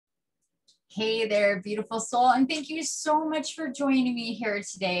Hey there, beautiful soul, and thank you so much for joining me here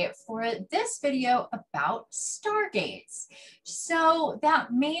today for this video about stargates. So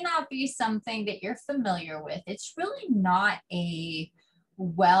that may not be something that you're familiar with. It's really not a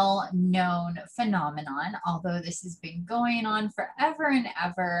well-known phenomenon, although this has been going on forever and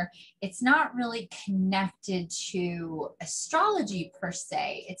ever. It's not really connected to astrology per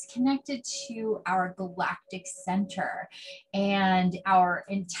se. It's connected to our galactic center and our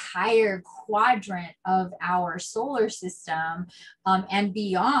entire quadrant of our solar system and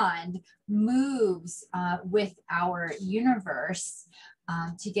beyond moves with our universe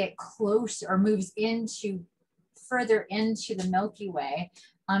to get close, or moves into further into the Milky Way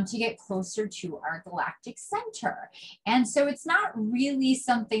to get closer to our galactic center. And so it's not really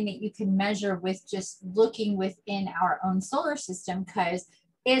something that you can measure with just looking within our own solar system, because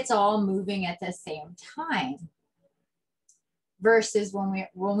it's all moving at the same time. Versus when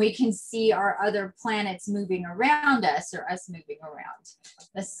we can see our other planets moving around us, or us moving around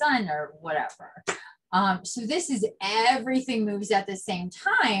the sun or whatever. So this is everything moves at the same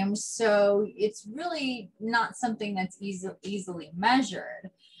time. So it's really not something that's easily measured.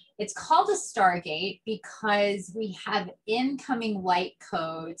 It's called a stargate because we have incoming light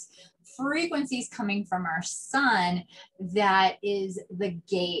codes, frequencies coming from our sun, that is the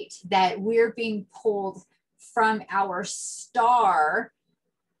gate that we're being pulled from our star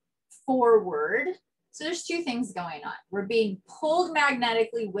forward. So there's two things going on. We're being pulled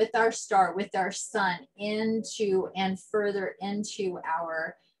magnetically with our star, with our sun, into and further into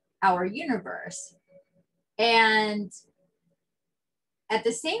our universe. And at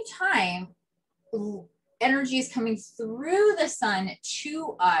the same time, energy is coming through the sun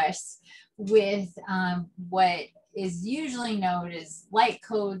to us with what is usually known as light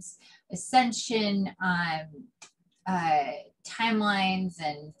codes, ascension, timelines,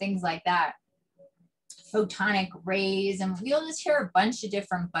 and things like that. Photonic rays, and we'll just hear a bunch of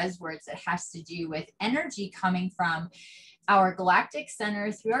different buzzwords that has to do with energy coming from our galactic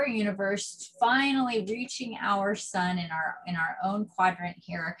center through our universe, finally reaching our sun in our own quadrant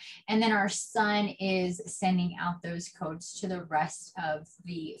here. And then our sun is sending out those codes to the rest of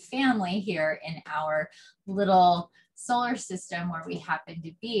the family here in our little solar system where we happen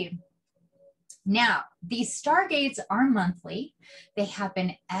to be. Now, these stargates are monthly. They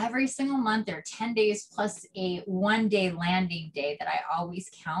happen every single month. They're 10 days plus a 1-day landing day that I always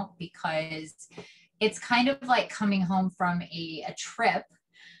count, because it's kind of like coming home from a trip.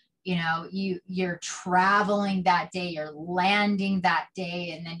 You know, you're traveling that day, you're landing that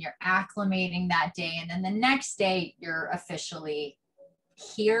day, and then you're acclimating that day. And then the next day you're officially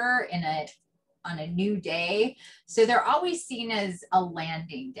here on a new day. So they're always seen as a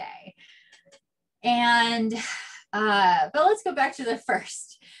landing day. And, but let's go back to the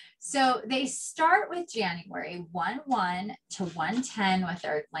first. So they start with January 1/1 to 1/10, with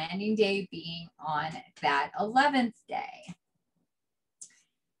our landing day being on that 11th day.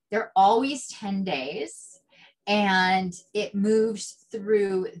 They're always 10 days, and it moves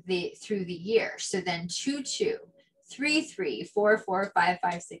through the year. So then 2/2. 3, 3, 4, 4, 5,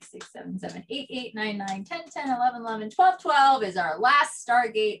 5, 6, 6, 7, 7, 8, 8, 9, 9, 10, 10, 11, 11, 12, 12 is our last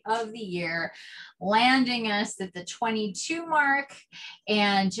stargate of the year, landing us at the 22 mark.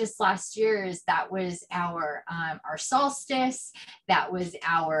 And just last year's, that was our solstice. That was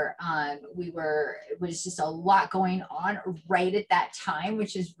our, it was just a lot going on right at that time,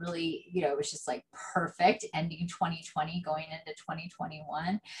 which is really, you know, it was just like perfect, ending 2020, going into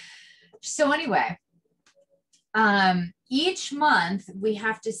 2021. So anyway, each month we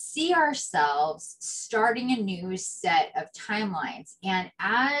have to see ourselves starting a new set of timelines. And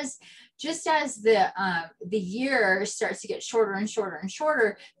just as the year starts to get shorter and shorter and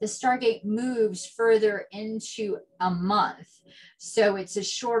shorter, the stargate moves further into a month. So it's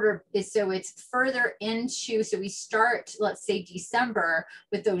it's further into, so we start, let's say December,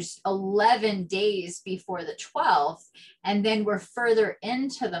 with those 11 days before the 12th. And then we're further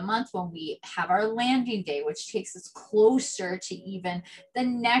into the month when we have our landing day, which takes us closer to even the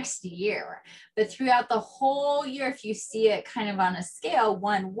next year. But throughout the whole year, if you see it kind of on a scale,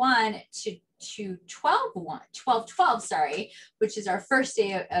 1/1 to 12/12, sorry, which is our first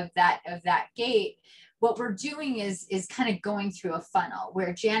day of that gate, what we're doing is kind of going through a funnel,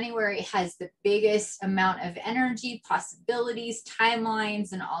 where January has the biggest amount of energy, possibilities,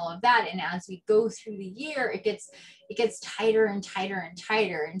 timelines, and all of that. And as we go through the year, it gets tighter and tighter and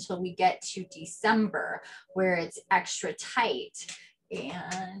tighter until we get to December, where it's extra tight.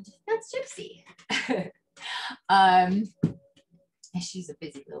 And that's Gypsy. She's a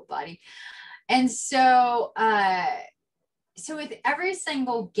busy little body. And so so with every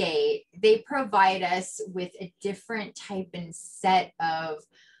single gate, they provide us with a different type and set of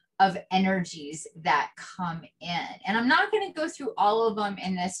energies that come in. And I'm not going to go through all of them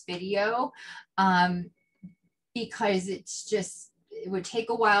in this video because it's just, it would take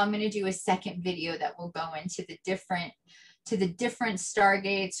a while. I'm going to do a second video that will go into the different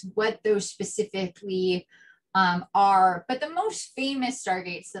stargates, what those specifically are, but the most famous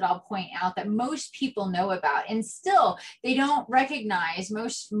stargates that I'll point out that most people know about, and still they don't recognize,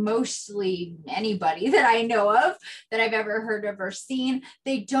 mostly anybody that I know of that I've ever heard of or seen,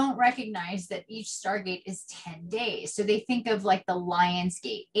 they don't recognize that each stargate is 10 days. So they think of like the Lion's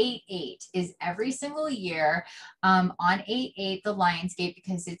Gate. 8/8 is every single year on 8/8, the Lion's Gate,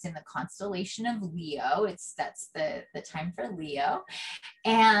 because it's in the constellation of Leo. That's the time for Leo.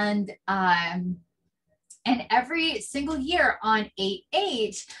 And every single year on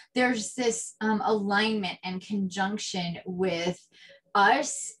 8/8, there's this alignment and conjunction with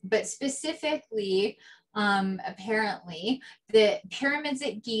us, but specifically, apparently, the pyramids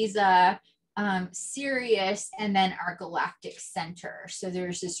at Giza, Sirius, and then our galactic center. So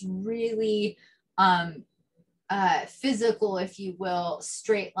there's this really physical, if you will,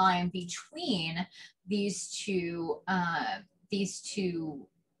 straight line between these two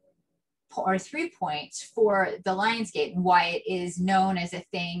or 3 points for the Lion's Gate, and why it is known as a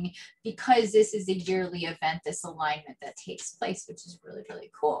thing, because this is a yearly event, this alignment that takes place, which is really, really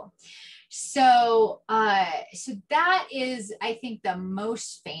cool. So, so that is, I think, the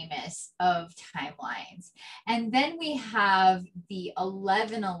most famous of timelines. And then we have the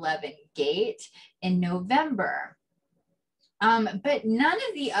 11/11 gate in November. But none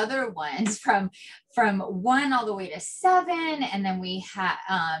of the other ones from 1 all the way to 7, and then we have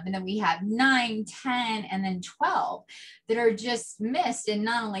 9, 10, and then 12 that are just missed. And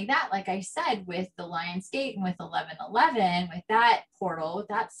not only that, like I said, with the Lion's Gate and with 11/11, with that portal, with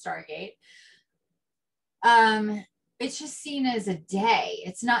that Stargate, it's just seen as a day.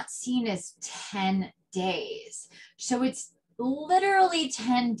 It's not seen as 10 days. So it's literally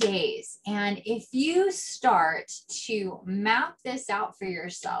 10 days. And if you start to map this out for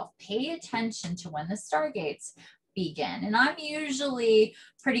yourself, pay attention to when the stargates begin. And I'm usually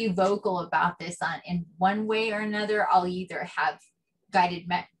pretty vocal about this in one way or another. I'll either have guided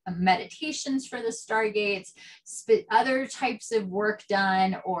meditations for the stargates, other types of work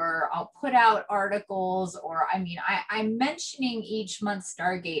done, or I'll put out articles, or I'm mentioning each month's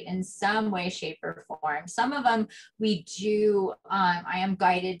stargate in some way, shape, or form. Some of them we do, I am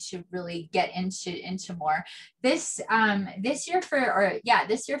guided to really get into more. This year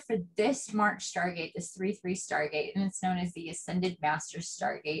for this March stargate, this 3/3 stargate, and it's known as the Ascended Master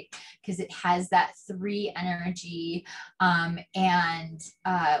Stargate because it has that 3 energy, and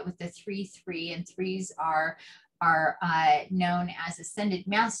with the 3/3, and 3s are known as Ascended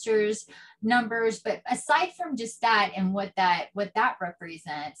Masters numbers. But aside from just that and what that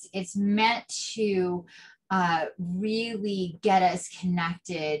represents, it's meant to really get us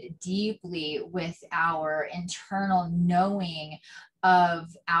connected deeply with our internal knowing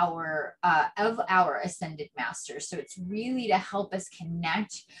of our ascended masters. So it's really to help us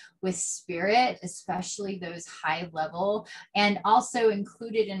connect with spirit, especially those high level, and also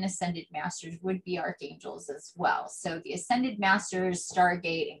included in ascended masters would be archangels as well. So the Ascended Masters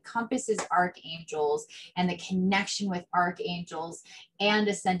Stargate encompasses archangels and the connection with archangels and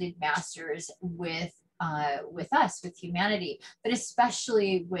ascended masters with us, with humanity, but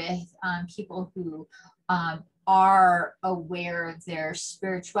especially with people who are aware of their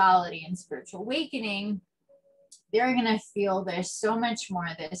spirituality and spiritual awakening. They're going to feel there's so much more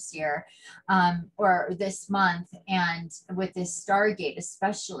this year, or this month, and with this Stargate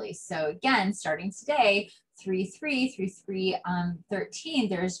especially. So again, starting today, 3/3 through 3/13,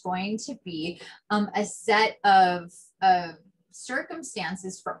 there's going to be a set of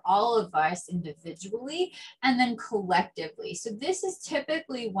circumstances for all of us individually and then collectively. So this is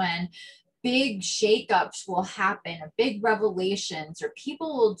typically when big shakeups will happen, or big revelations, or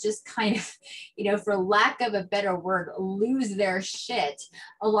people will just kind of, for lack of a better word, lose their shit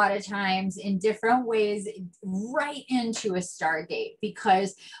a lot of times in different ways right into a Stargate,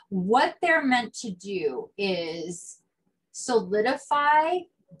 because what they're meant to do is solidify,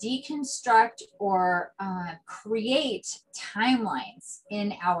 deconstruct, or create timelines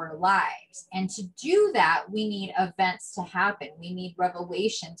in our lives. And to do that, we need events to happen. We need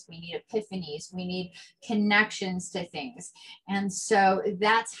revelations. We need epiphanies. We need connections to things. And so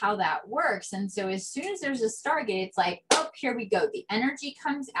that's how that works. And so as soon as there's a Stargate, it's like, oh, here we go. The energy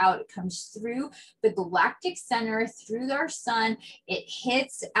comes out. It comes through the galactic center, through our sun. It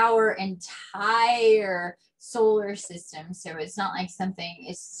hits our entire solar system. So it's not like something,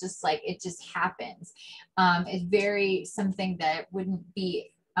 it's just like, it just happens. It's very something that wouldn't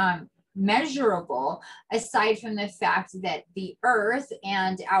be measurable, aside from the fact that the Earth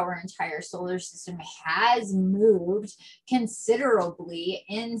and our entire solar system has moved considerably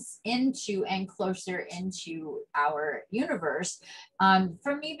into and closer into our universe.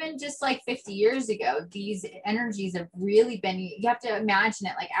 From even just like 50 years ago, these energies have really been, you have to imagine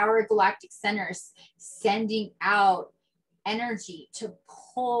it like our galactic centers sending out energy to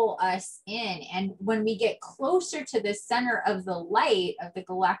pull us in. And when we get closer to the center of the light of the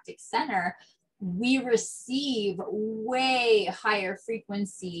galactic center, we receive way higher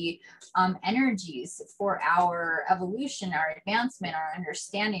frequency energies for our evolution, our advancement, our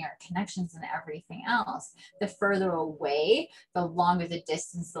understanding, our connections, and everything else. The further away, the longer the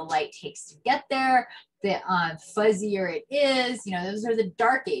distance the light takes to get there, the fuzzier it is. You know, those are the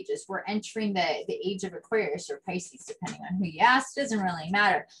dark ages. We're entering the age of Aquarius or Pisces, depending on who you ask. Doesn't really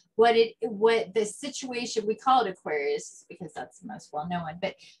matter what the situation, we call it Aquarius because that's the most well-known one.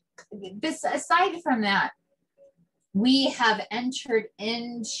 But this, aside from that, we have entered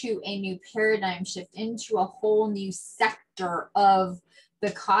into a new paradigm shift, into a whole new sector of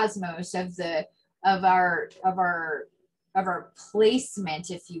the cosmos, of our placement,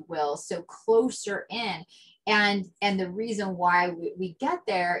 if you will, so closer in. And the reason why we get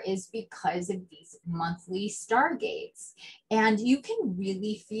there is because of these monthly stargates. And you can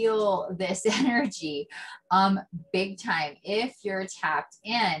really feel this energy big time if you're tapped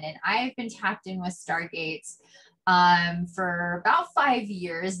in. And I've been tapped in with stargates for about 5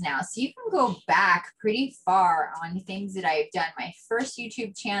 years now. So you can go back pretty far on things that I've done. My first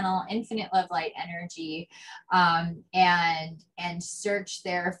YouTube channel, Infinite Love Light Energy, and search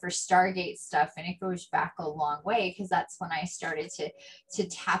there for Stargate stuff. And it goes back a long way because that's when I started to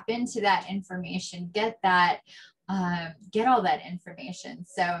tap into that information, get all that information.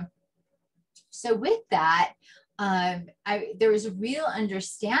 So with that, there was a real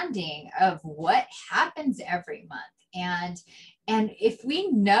understanding of what happens every month. And if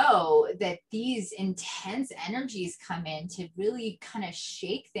we know that these intense energies come in to really kind of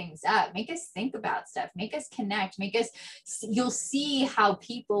shake things up, make us think about stuff, make us connect, you'll see how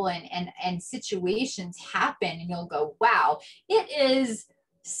people and situations happen, and you'll go, wow, it is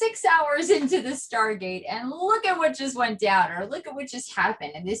 6 hours into the Stargate and look at what just went down, or look at what just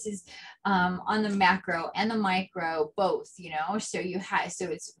happened. And this is on the macro and the micro, both, you know, so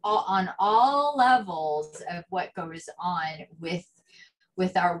it's all on all levels of what goes on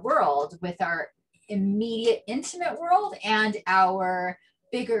with our world, with our immediate intimate world and our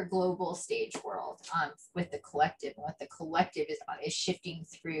bigger global stage world, with the collective, and what the collective is shifting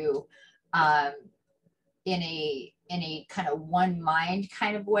through in a kind of one mind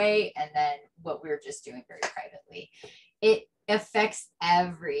kind of way, and then what we're just doing very privately. It affects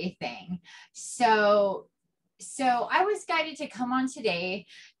everything. So I was guided to come on today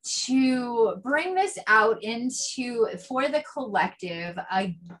to bring this out for the collective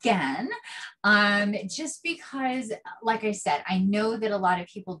again, just because, like I said, I know that a lot of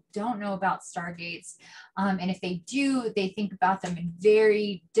people don't know about Stargates, and if they do, they think about them in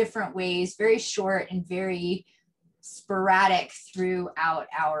very different ways, very short and very sporadic throughout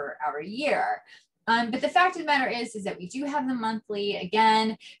our year. But the fact of the matter is that we do have the monthly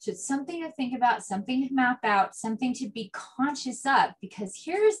again. So it's something to think about, something to map out, something to be conscious of, because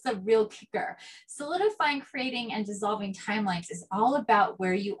here's the real kicker. Solidifying, creating, and dissolving timelines is all about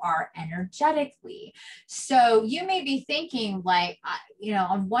where you are energetically. So you may be thinking, like, you know,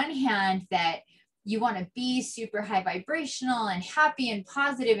 on one hand that you want to be super high vibrational and happy and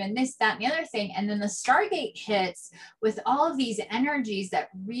positive and this, that, and the other thing. And then the Stargate hits with all of these energies that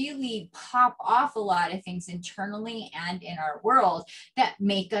really pop off a lot of things internally and in our world that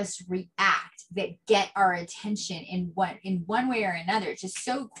make us react, that get our attention in one way or another, just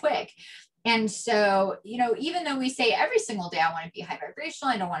so quick. And so, you know, even though we say every single day, I want to be high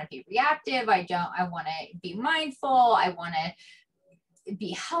vibrational, I don't want to be reactive, I want to be mindful, I want to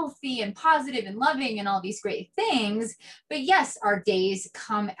be healthy and positive and loving and all these great things. But yes, our days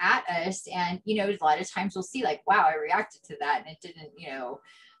come at us, and, you know, a lot of times we'll see like, wow, I reacted to that and it didn't, you know,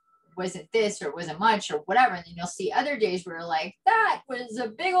 wasn't this or wasn't much or whatever. And then you'll see other days where like, that was a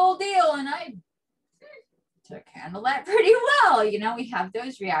big old deal and I took handle that pretty well. You know, we have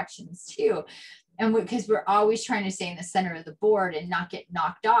those reactions too. And because we're always trying to stay in the center of the board and not get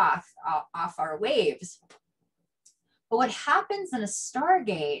knocked off our waves. But what happens in a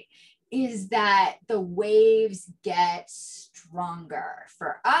Stargate is that the waves get stronger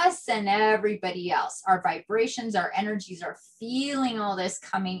for us and everybody else. Our vibrations, our energies are feeling all this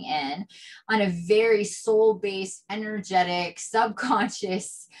coming in on a very soul-based, energetic,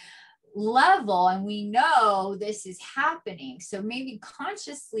 subconscious level, and we know this is happening. So maybe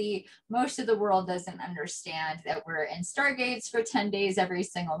consciously most of the world doesn't understand that we're in stargates for 10 days every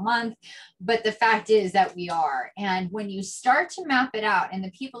single month, but the fact is that we are. And when you start to map it out, and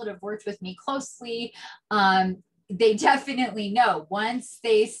the people that have worked with me closely, they definitely know once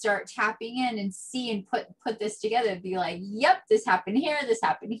they start tapping in and see and put this together, be like, yep, this happened here,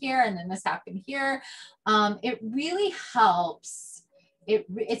 and then this happened here. It really helps.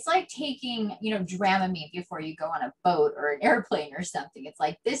 It's like taking, you know, Dramamine before you go on a boat or an airplane or something. It's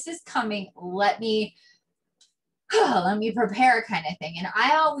like, this is coming, let me prepare, kind of thing. And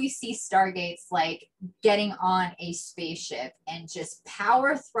I always see stargates like getting on a spaceship and just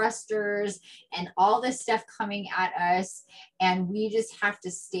power thrusters and all this stuff coming at us. And we just have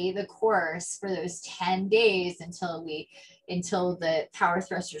to stay the course for those 10 days until the power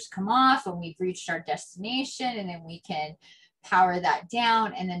thrusters come off and we've reached our destination, and then we can power that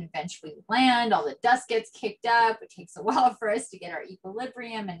down and then eventually land. All the dust gets kicked up. It takes a while for us to get our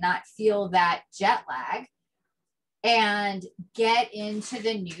equilibrium and not feel that jet lag, and get into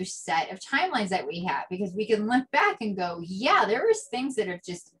the new set of timelines that we have, because we can look back and go, yeah, there was things that have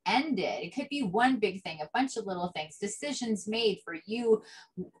just ended. It could be one big thing, a bunch of little things, decisions made for you,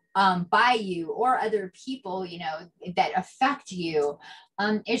 by you or other people, you know, that affect you.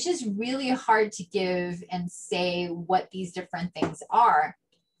 It's just really hard to give and say what these different things are.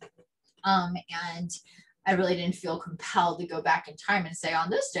 And I really didn't feel compelled to go back in time and say,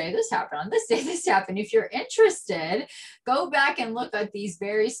 on this day, this happened, on this day, this happened. If you're interested, go back and look at these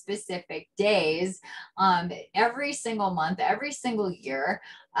very specific days, every single month, every single year,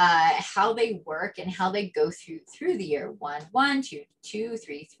 how they work and how they go through the year. 1, 1, 2, 2,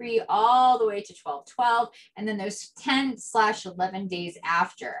 3, 3, all the way to 12, 12, and then those 10/11 days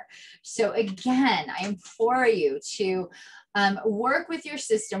after. So again, I implore you to work with your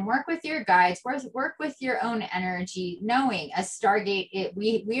system, work with your guides, work with your own energy, knowing a Stargate,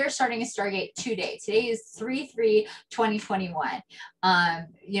 we are starting a Stargate today. Today is 3/3/2021.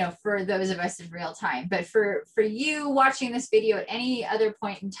 You know, for those of us in real time, but for you watching this video at any other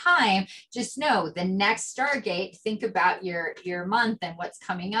point in time, just know the next Stargate, think about your month and what's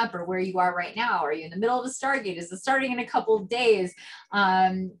coming up, or where you are right now. Are you in the middle of a Stargate? Is it starting in a couple of days?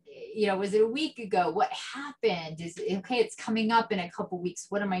 You know, was it a week ago? What happened? Is it, okay, it's coming up in a couple of weeks.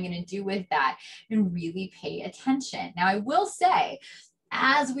 What am I going to do with that? And really pay attention. Now, I will say,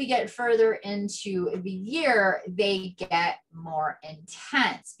 as we get further into the year, they get more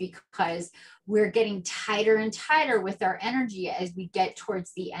intense because we're getting tighter and tighter with our energy as we get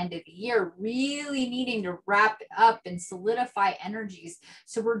towards the end of the year, really needing to wrap up and solidify energies.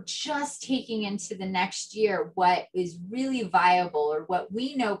 So we're just taking into the next year what is really viable, or what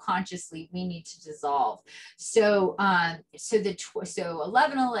we know consciously we need to dissolve. So, so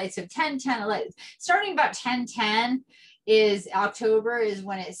 11, so 10, 10, 11, starting about 10, 10, is October is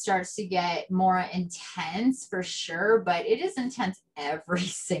when it starts to get more intense for sure, but it is intense every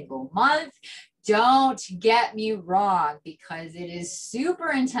single month. Don't get me wrong, because it is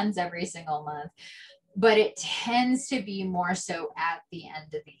super intense every single month, but it tends to be more so at the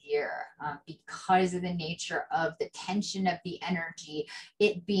end of the year, because of the nature of the tension of the energy,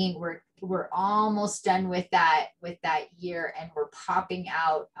 it being we're almost done with that year, and we're popping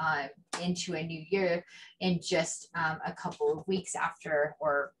out into a new year in just a couple of weeks after,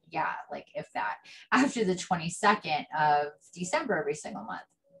 or yeah, like if that, after the 22nd of December every single month.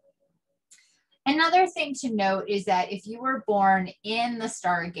 Another thing to note is that if you were born in the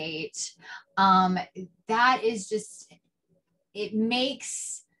Stargate, that is just, it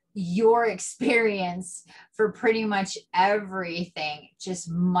makes your experience for pretty much everything just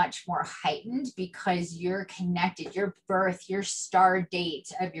much more heightened, because you're connected. Your birth, your star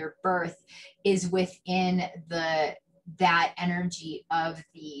date of your birth is within that energy of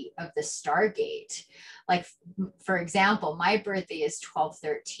the Stargate. Like, for example, my birthday is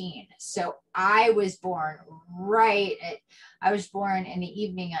 12/13. So I was born I was born in the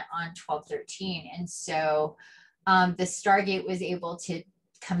evening on 12/13. And so the Stargate was able to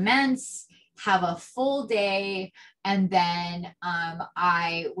commence, have a full day, and then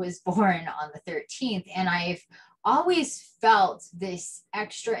I was born on the 13th. And I've always felt this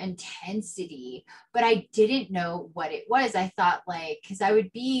extra intensity, but I didn't know what it was. I thought, like, because I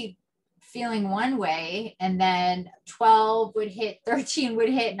would be feeling one way, and then 12 would hit, 13 would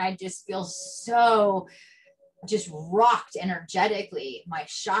hit, and I just feel so just rocked energetically. My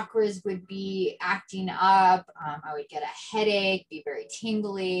chakras would be acting up. I would get a headache, be very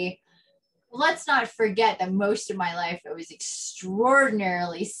tingly. Let's not forget that most of my life I was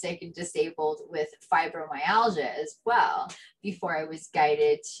extraordinarily sick and disabled with fibromyalgia as well, before I was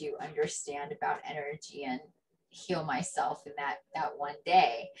guided to understand about energy and heal myself in that one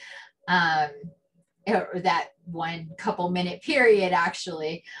day. Or that one couple minute period,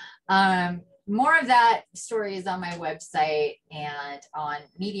 actually. More of that story is on my website and on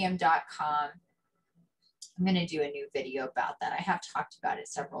medium.com. I'm going to do a new video about that. I have talked about it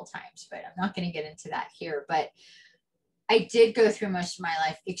several times, but I'm not going to get into that here. But I did go through most of my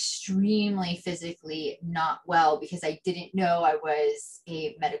life extremely physically not well, because I didn't know I was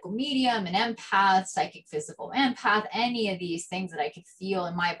a medical medium, an empath, psychic physical empath, any of these things that I could feel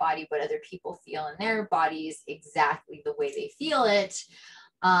in my body, what other people feel in their bodies, exactly the way they feel it.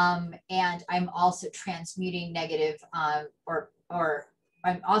 And I'm also transmuting negative or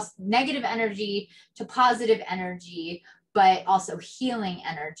I'm also negative energy to positive energy, but also healing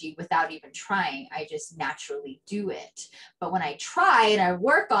energy without even trying. I just naturally do it. But when I try and I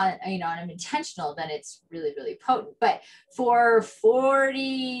work on, and I'm intentional, then it's really, really potent. But for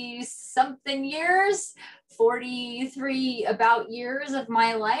 40 something years, 43 about years of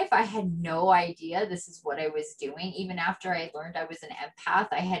my life, I had no idea this is what I was doing. Even after I learned I was an empath,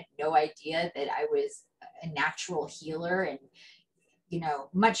 I had no idea that I was a natural healer, and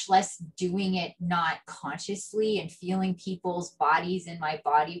much less doing it not consciously and feeling people's bodies in my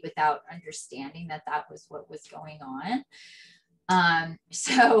body without understanding that that was what was going on.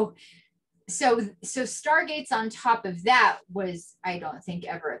 So Stargates on top of that was, I don't think,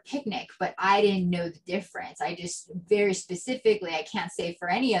 ever a picnic, but I didn't know the difference. I just very specifically, I can't say for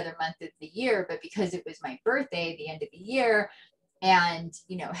any other month of the year, but because it was my birthday, the end of the year, and,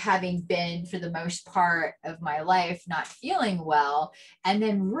 having been for the most part of my life not feeling well, and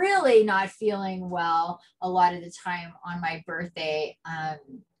then really not feeling well a lot of the time on my birthday,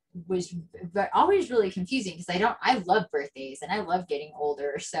 was always really confusing, because I love birthdays and I love getting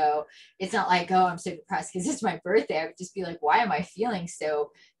older. So it's not like, oh, I'm so depressed because it's my birthday. I would just be like, why am I feeling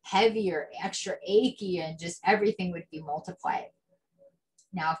so heavy or extra achy, and just everything would be multiplied.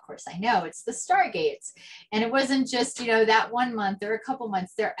 Now, of course, I know it's the Stargates, and it wasn't just, that one month or a couple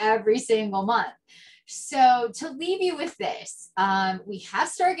months, they're every single month. So to leave you with this, we have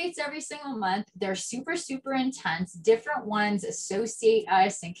Stargates every single month. They're super, super intense. Different ones associate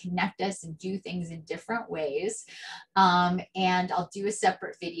us and connect us and do things in different ways. And I'll do a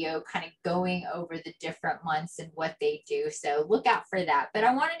separate video kind of going over the different months and what they do. So look out for that. But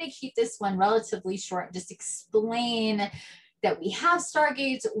I wanted to keep this one relatively short and just explain that we have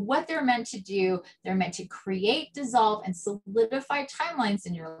Stargates, what they're meant to do. They're meant to create, dissolve, and solidify timelines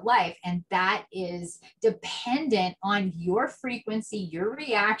in your life. And that is dependent on your frequency, your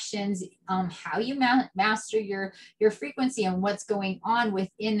reactions, how you master your frequency and what's going on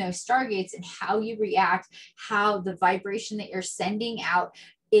within those Stargates, and how you react, how the vibration that you're sending out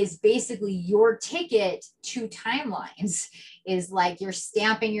is basically your ticket to timelines. Is like you're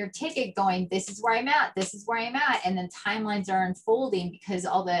stamping your ticket going, this is where I'm at, this is where I'm at. And then timelines are unfolding because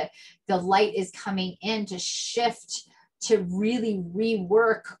all the light is coming in to shift, to really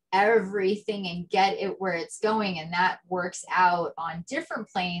rework everything and get it where it's going. And that works out on different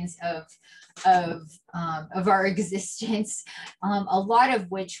planes of our existence, a lot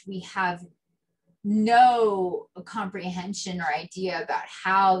of which we have no comprehension or idea about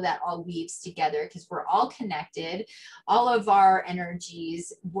how that all weaves together, because we're all connected. All of our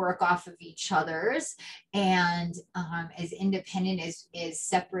energies work off of each other's, and as independent, as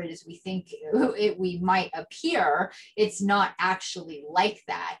separate as we think we might appear, it's not actually like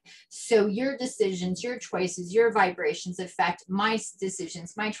that. So your decisions, your choices, your vibrations affect my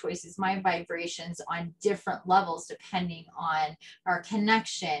decisions, my choices, my vibrations on different levels depending on our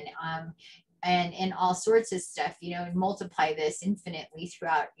connection. And all sorts of stuff, and multiply this infinitely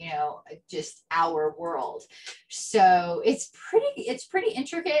throughout, just our world. So it's pretty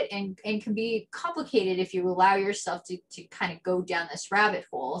intricate and can be complicated if you allow yourself to kind of go down this rabbit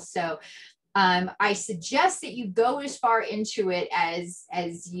hole. So I suggest that you go as far into it as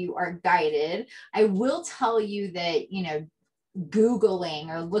you are guided. I will tell you that, Googling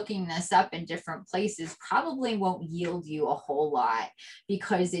or looking this up in different places probably won't yield you a whole lot,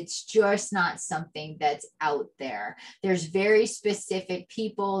 because it's just not something that's out there. There's very specific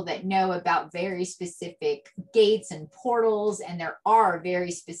people that know about very specific gates and portals, and there are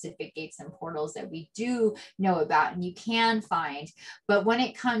very specific gates and portals that we do know about and you can find. But when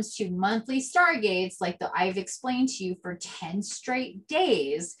it comes to monthly Stargates, like I've explained to you for 10 straight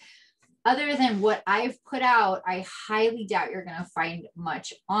days, other than what I've put out, I highly doubt you're going to find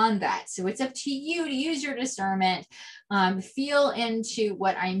much on that. So it's up to you to use your discernment, feel into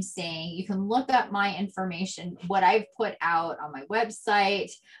what I'm saying. You can look up my information, what I've put out on my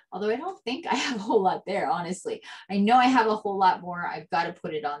website, although I don't think I have a whole lot there, honestly. I know I have a whole lot more. I've got to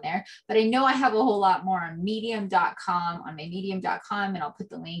put it on there, but I know I have a whole lot more on medium.com, on my medium.com, and I'll put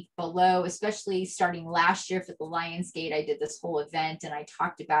the link below, especially starting last year for the Lionsgate. I did this whole event and I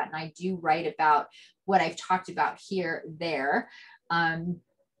talked about, and I do write about what I've talked about here, there.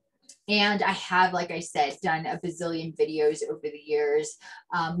 And I have, like I said, done a bazillion videos over the years,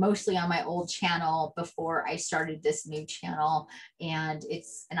 mostly on my old channel before I started this new channel. And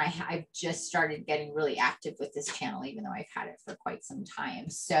I've just started getting really active with this channel, even though I've had it for quite some time.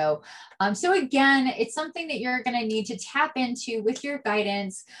 So, so again, it's something that you're going to need to tap into with your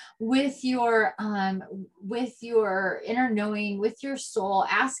guidance, with your inner knowing, with your soul.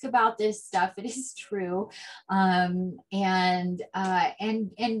 Ask about this stuff. It is true. And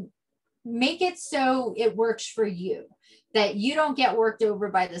make it so it works for you, that you don't get worked over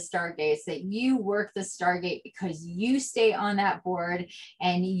by the stargates, that you work the stargate because you stay on that board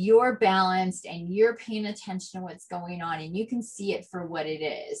and you're balanced and you're paying attention to what's going on and you can see it for what it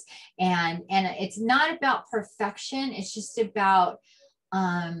is. And it's not about perfection. It's just about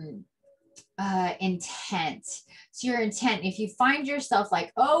intent. So your intent, if you find yourself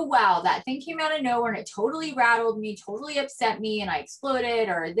like, oh, wow, that thing came out of nowhere and it totally rattled me, totally upset me, and I exploded,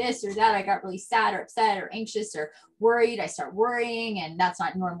 or this or that, I got really sad or upset or anxious or worried, I start worrying, and that's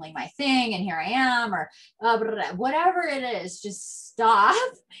not normally my thing, and here I am, or whatever it is, just stop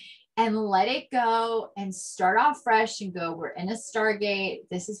and let it go and start off fresh and go, we're in a stargate.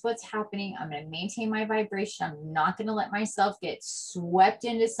 This is what's happening. I'm going to maintain my vibration. I'm not going to let myself get swept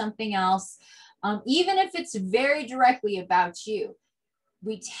into something else. Even if it's very directly about you,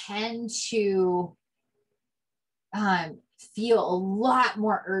 we tend to feel a lot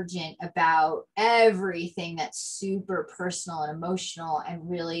more urgent about everything that's super personal and emotional and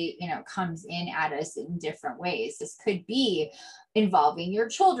really, comes in at us in different ways. This could be involving your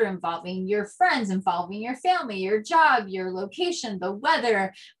children, involving your friends, involving your family, your job, your location, the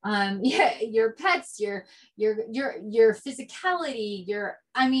weather, your pets, your physicality,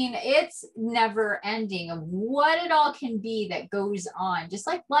 it's never ending of what it all can be that goes on, just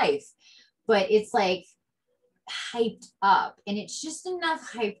like life. But it's like hyped up, and it's just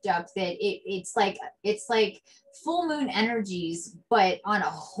enough hyped up that it's like full moon energies, but on a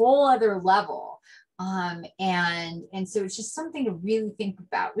whole other level. And so it's just something to really think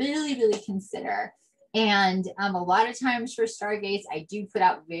about, really, really consider. And a lot of times for Stargates, I do put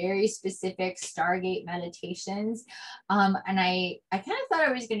out very specific Stargate meditations. And I kind of thought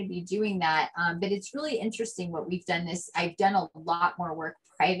I was going to be doing that, but it's really interesting what we've done this. I've done a lot more work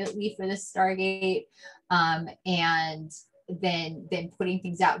privately for the Stargate, and then putting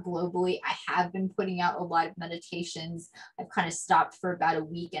things out globally. I have been putting out a lot of meditations. I've kind of stopped for about a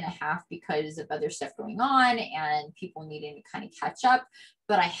week and a half because of other stuff going on and people needing to kind of catch up.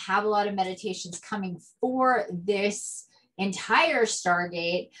 But I have a lot of meditations coming for this entire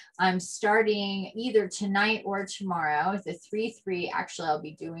Stargate. I'm starting either tonight or tomorrow. The 3-3, actually, I'll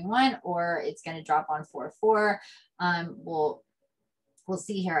be doing one, or it's going to drop on 4-4. We'll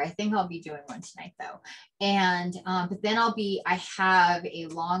see here. I think I'll be doing one tonight though. And, but then I have a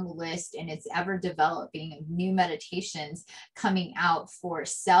long list, and it's ever developing, of new meditations coming out for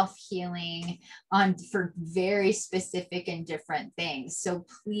self-healing, for very specific and different things. So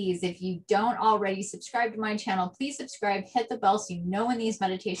please, if you don't already subscribe to my channel, please subscribe, hit the bell so you know when these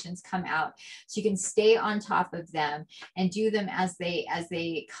meditations come out, so you can stay on top of them and do them as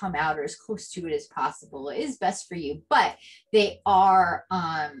they come out, or as close to it as possible. It is best for you, but they are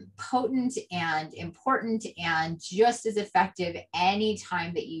potent and important and just as effective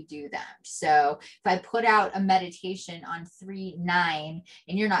anytime that you do them. So if I put out a meditation on 3-9 and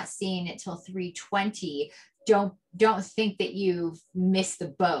you're not seeing it till 3:20, don't think that you've missed the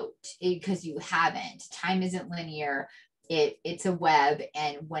boat, because you haven't. Time isn't linear. It's a web,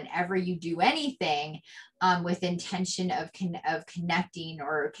 and whenever you do anything with intention of connecting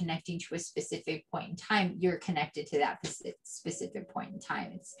to a specific point in time, you're connected to that specific point in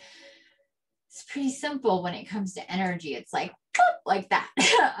time. It's pretty simple when it comes to energy. It's like that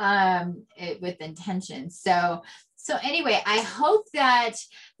with intention. So anyway, I hope that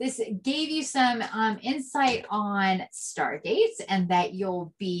this gave you some insight on stargates, and that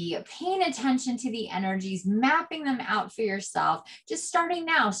you'll be paying attention to the energies, mapping them out for yourself, just starting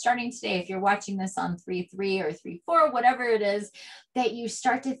now, starting today. If you're watching this on 3/3 or 3/4, whatever it is that you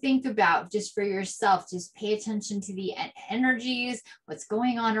start to think about just for yourself, just pay attention to the energies, what's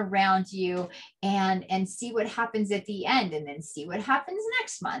going on around you, and see what happens at the end, and then see what happens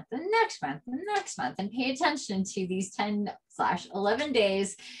next month and next month and next month, and pay attention to these 10/11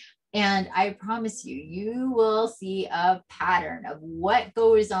 days. And I promise you, you will see a pattern of what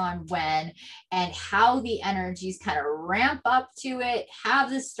goes on when, and how the energies kind of ramp up to it, have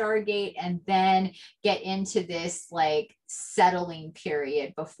the Stargate, and then get into this like settling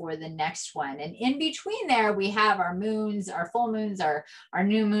period before the next one. And in between there, we have our moons, our full moons, our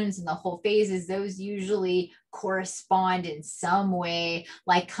new moons, and the whole phases. Those usually correspond in some way,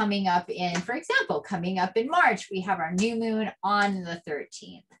 like coming up in, for example, coming up in March, we have our new moon on the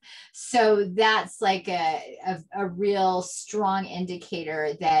 13th. So that's like a real strong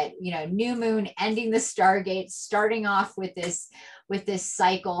indicator that, you know, new moon, ending the Stargate, starting off with this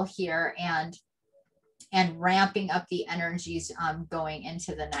cycle here, and ramping up the energies going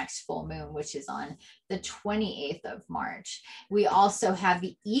into the next full moon, which is on the 28th of March. We also have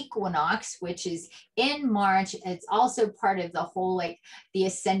the equinox, which is in March. It's also part of the whole, like the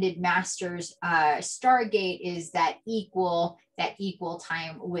Ascended Masters Stargate is that equal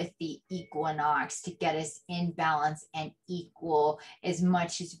time with the equinox, to get us in balance and equal as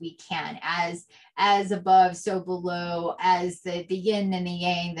much as we can, as above, so below, as the yin and the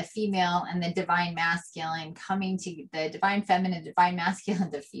yang, the female and the divine masculine coming to the divine feminine, divine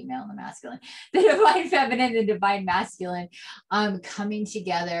masculine, the female and the masculine, the divine feminine and divine masculine coming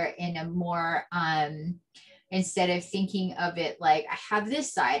together in a more instead of thinking of it like I have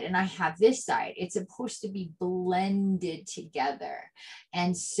this side and I have this side, it's supposed to be blended together.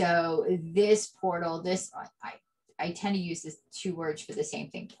 And so this portal, I tend to use this two words for the same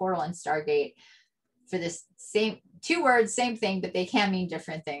thing, portal and Stargate, for this same two words, same thing, but they can mean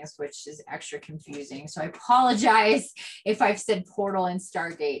different things, which is extra confusing. So I apologize if I've said portal and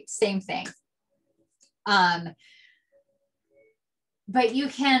Stargate, same thing. But you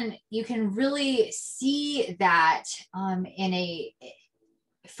can really see that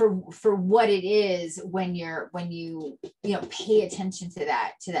for what it is when you pay attention to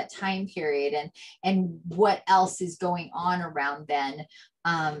that time period, and what else is going on around then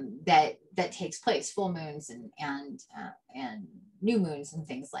that takes place, full moons and new moons and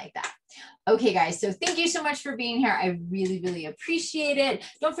things like that. Okay, guys, so thank you so much for being here. I really, really appreciate it.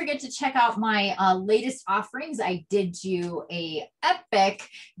 Don't forget to check out my latest offerings. I did do a epic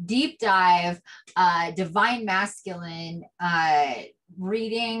deep dive divine masculine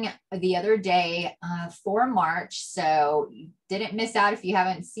reading the other day for March. So you didn't miss out if you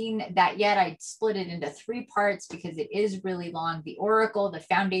haven't seen that yet. I split it into 3 parts because it is really long. The oracle, the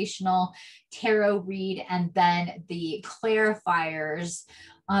foundational tarot read, and then the clarifiers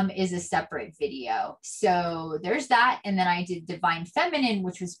is a separate video. So there's that. And then I did divine feminine,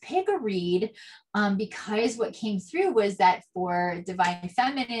 which was pick a read, because what came through was that for divine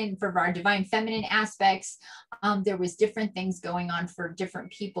feminine, for our divine feminine aspects, there was different things going on for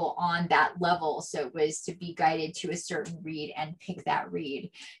different people on that level. So it was to be guided to a certain read and pick that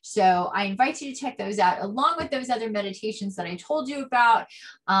read. So I invite you to check those out, along with those other meditations that I told you about,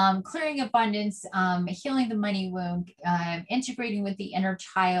 clearing abundance, healing the money wound, integrating with the inner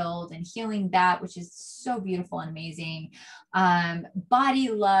child and healing that, which is so beautiful and amazing, body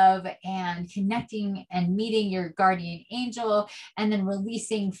love, and connecting and meeting your guardian angel, and then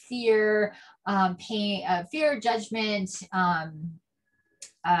releasing fear, pain, fear, judgment,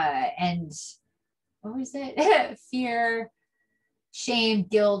 and what was it? Fear, shame,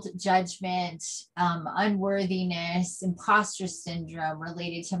 guilt, judgment, unworthiness, imposter syndrome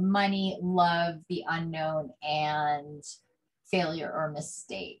related to money, love, the unknown, and failure or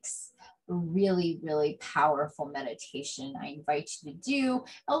mistakes. Really, really powerful meditation I invite you to do,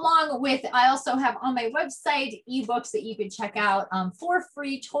 along with, I also have on my website ebooks that you can check out for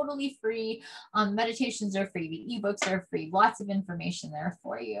free, totally free. Meditations are free, the ebooks are free, lots of information there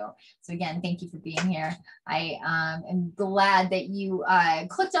for you. So again, thank you for being here. I am glad that you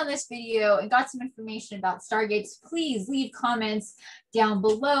clicked on this video and got some information about Stargates. Please leave comments down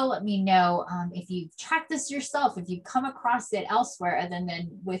below. Let me know if you've tracked this yourself, if you've come across it elsewhere other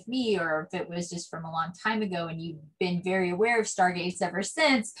than with me, or if it was just from a long time ago and you've been very aware of Stargates ever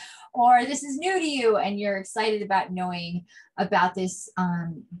since, or this is new to you and you're excited about knowing about this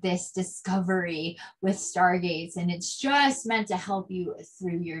this discovery with Stargates, and it's just meant to help you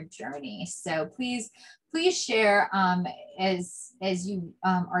through your journey. So please share as you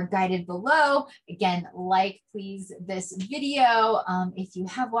are guided below. Again, please this video. If you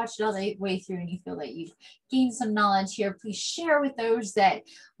have watched it all the way through and you feel that you've gained some knowledge here, please share with those that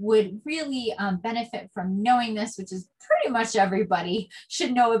would really benefit from knowing this, which is pretty much everybody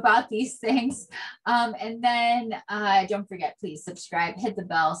should know about these things. And then don't forget, please subscribe, hit the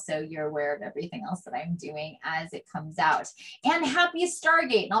bell so you're aware of everything else that I'm doing as it comes out. And happy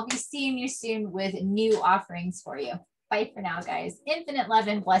Stargate, and I'll be seeing you soon with new offerings for you. Bye for now, guys. Infinite love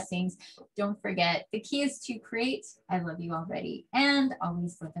and blessings. Don't forget, the key is to create. I love you already, and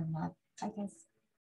always live in love. Bye, guys.